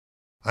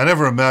I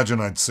never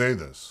imagined I'd say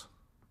this,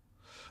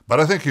 but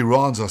I think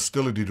Iran's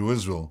hostility to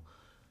Israel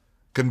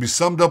can be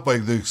summed up by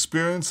the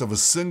experience of a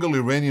single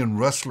Iranian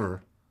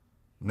wrestler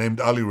named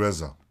Ali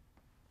Reza.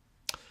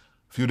 A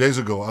few days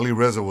ago, Ali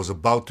Reza was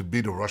about to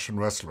beat a Russian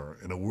wrestler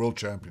in a world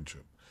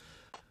championship,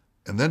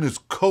 and then his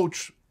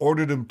coach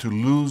ordered him to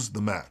lose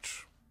the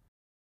match.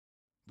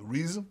 The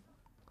reason?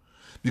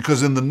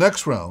 Because in the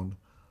next round,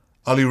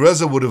 Ali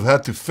Reza would have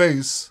had to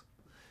face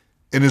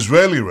an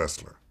Israeli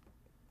wrestler.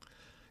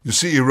 You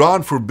see,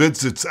 Iran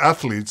forbids its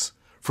athletes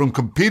from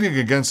competing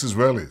against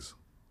Israelis.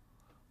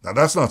 Now,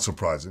 that's not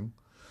surprising,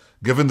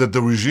 given that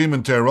the regime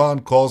in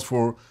Tehran calls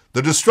for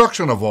the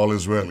destruction of all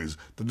Israelis,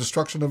 the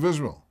destruction of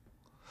Israel.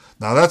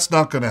 Now, that's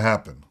not going to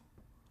happen,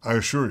 I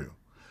assure you.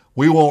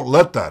 We won't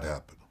let that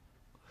happen.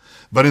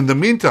 But in the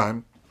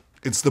meantime,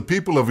 it's the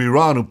people of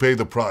Iran who pay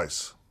the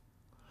price.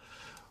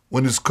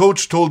 When his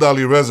coach told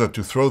Ali Reza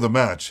to throw the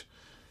match,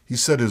 he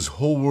said his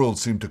whole world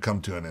seemed to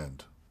come to an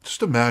end.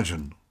 Just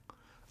imagine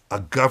a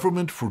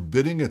government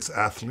forbidding its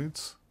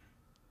athletes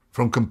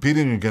from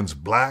competing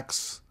against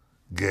blacks,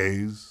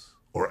 gays,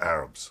 or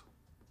Arabs.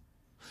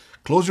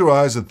 Close your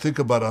eyes and think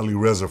about Ali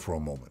Reza for a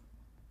moment.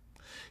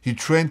 He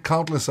trained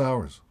countless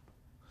hours.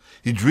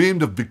 He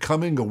dreamed of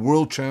becoming a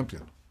world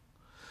champion.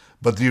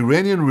 But the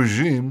Iranian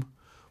regime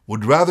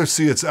would rather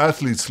see its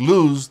athletes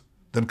lose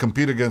than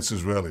compete against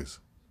Israelis.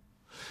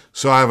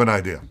 So I have an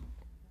idea.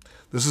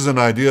 This is an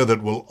idea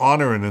that will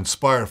honor and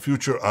inspire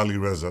future Ali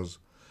Rezas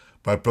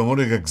by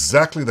promoting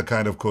exactly the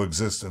kind of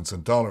coexistence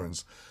and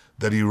tolerance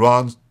that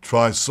Iran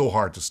tries so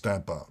hard to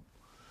stamp out.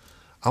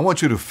 I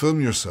want you to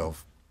film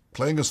yourself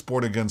playing a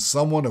sport against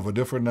someone of a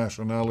different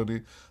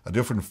nationality, a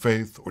different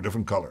faith, or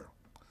different color.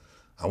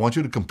 I want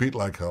you to compete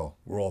like hell.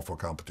 We're all for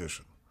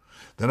competition.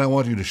 Then I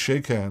want you to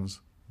shake hands,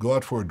 go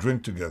out for a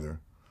drink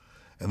together,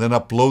 and then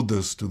upload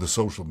this to the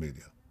social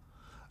media.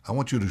 I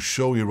want you to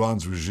show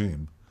Iran's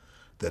regime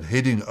that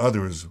hating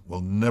others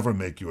will never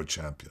make you a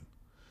champion.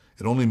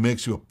 It only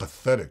makes you a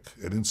pathetic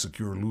and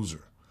insecure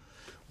loser.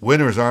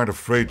 Winners aren't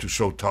afraid to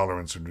show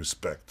tolerance and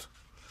respect.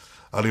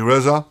 Ali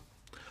Reza,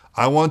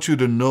 I want you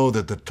to know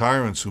that the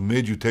tyrants who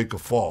made you take a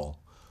fall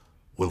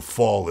will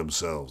fall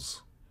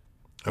themselves.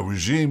 A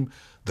regime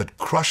that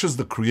crushes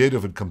the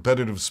creative and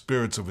competitive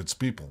spirits of its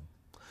people,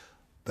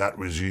 that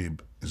regime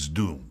is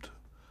doomed.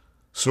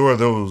 So are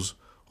those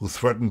who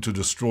threaten to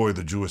destroy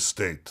the Jewish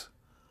state.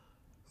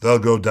 They'll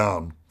go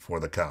down for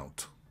the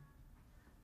count.